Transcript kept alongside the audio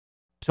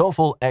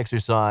TOEFL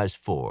Exercise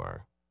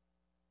 4.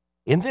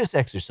 In this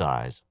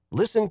exercise,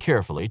 listen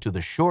carefully to the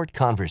short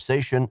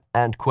conversation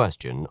and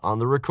question on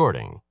the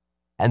recording,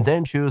 and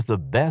then choose the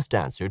best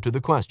answer to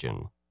the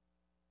question.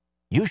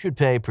 You should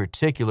pay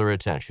particular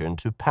attention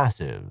to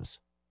passives.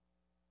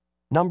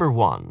 Number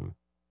 1.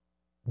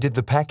 Did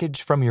the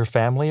package from your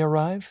family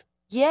arrive?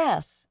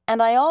 Yes,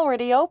 and I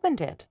already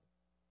opened it.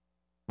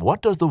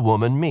 What does the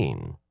woman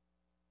mean?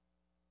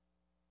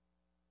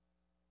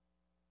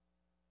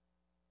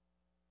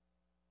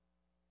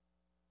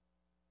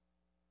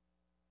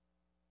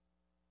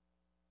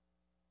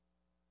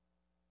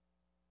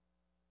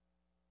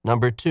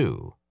 Number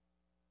 2.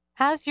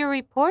 How's your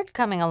report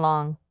coming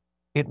along?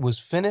 It was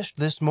finished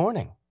this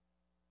morning.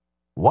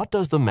 What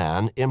does the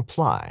man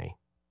imply?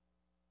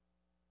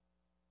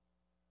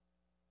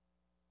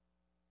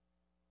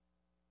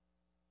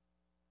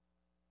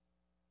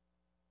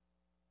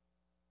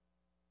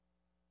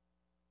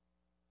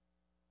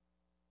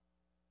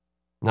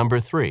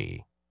 Number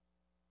 3.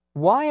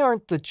 Why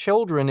aren't the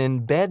children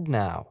in bed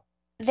now?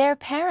 Their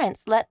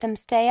parents let them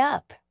stay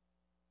up.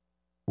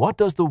 What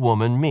does the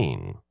woman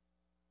mean?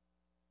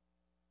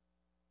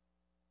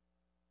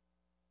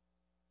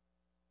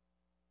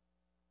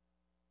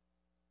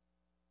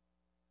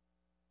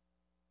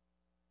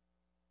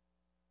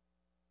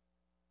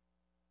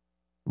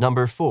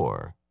 Number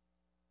 4.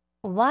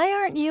 Why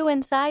aren't you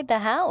inside the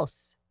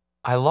house?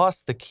 I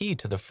lost the key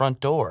to the front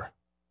door.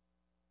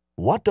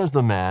 What does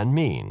the man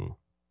mean?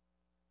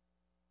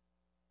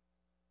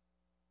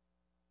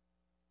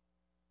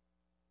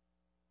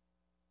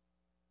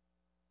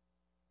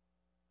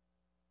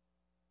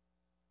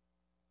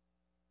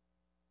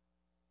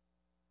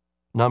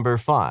 Number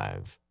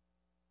 5.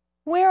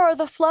 Where are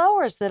the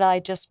flowers that I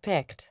just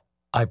picked?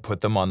 I put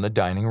them on the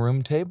dining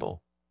room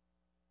table.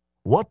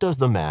 What does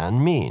the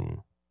man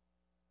mean?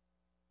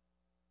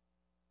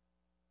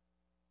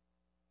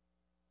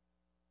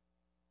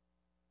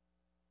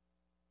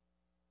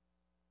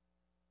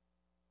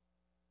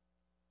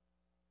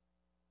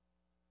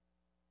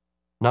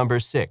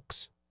 Number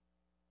 6.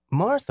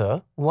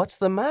 Martha, what's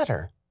the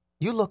matter?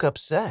 You look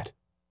upset.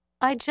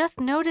 I just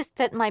noticed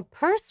that my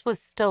purse was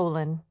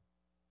stolen.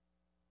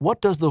 What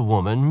does the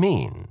woman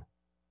mean?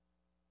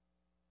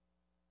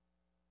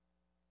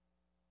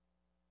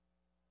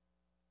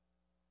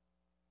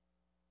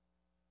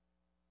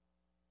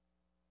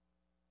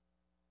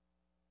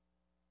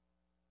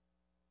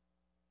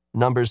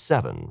 Number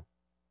 7.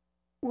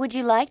 Would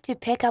you like to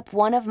pick up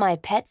one of my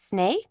pet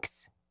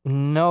snakes?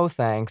 No,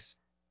 thanks.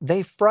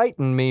 They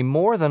frighten me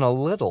more than a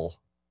little.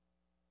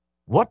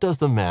 What does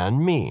the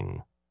man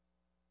mean?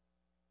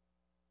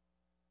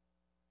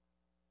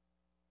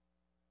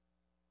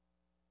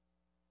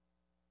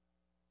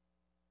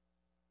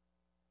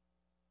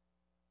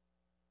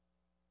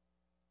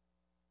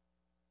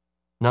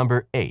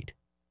 Number 8.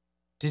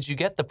 Did you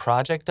get the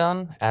project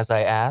done, as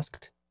I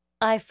asked?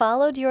 I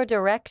followed your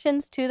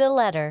directions to the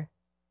letter.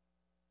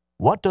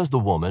 What does the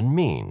woman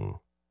mean?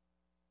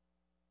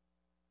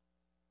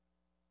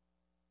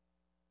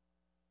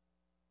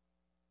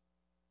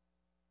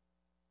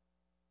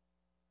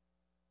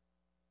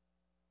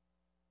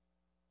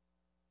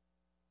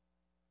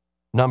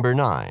 Number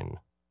 9.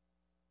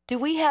 Do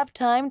we have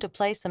time to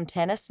play some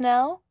tennis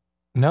now?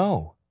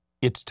 No,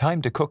 it's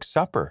time to cook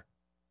supper.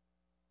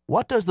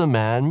 What does the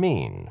man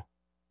mean?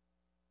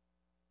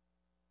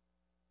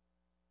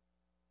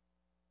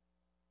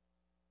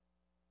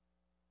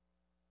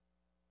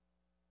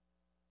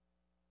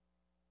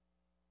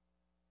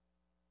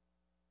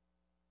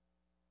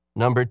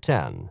 Number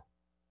 10.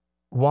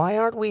 Why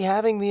aren't we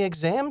having the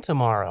exam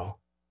tomorrow?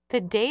 The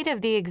date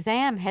of the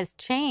exam has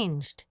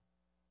changed.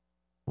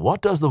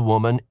 What does the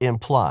woman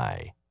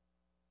imply?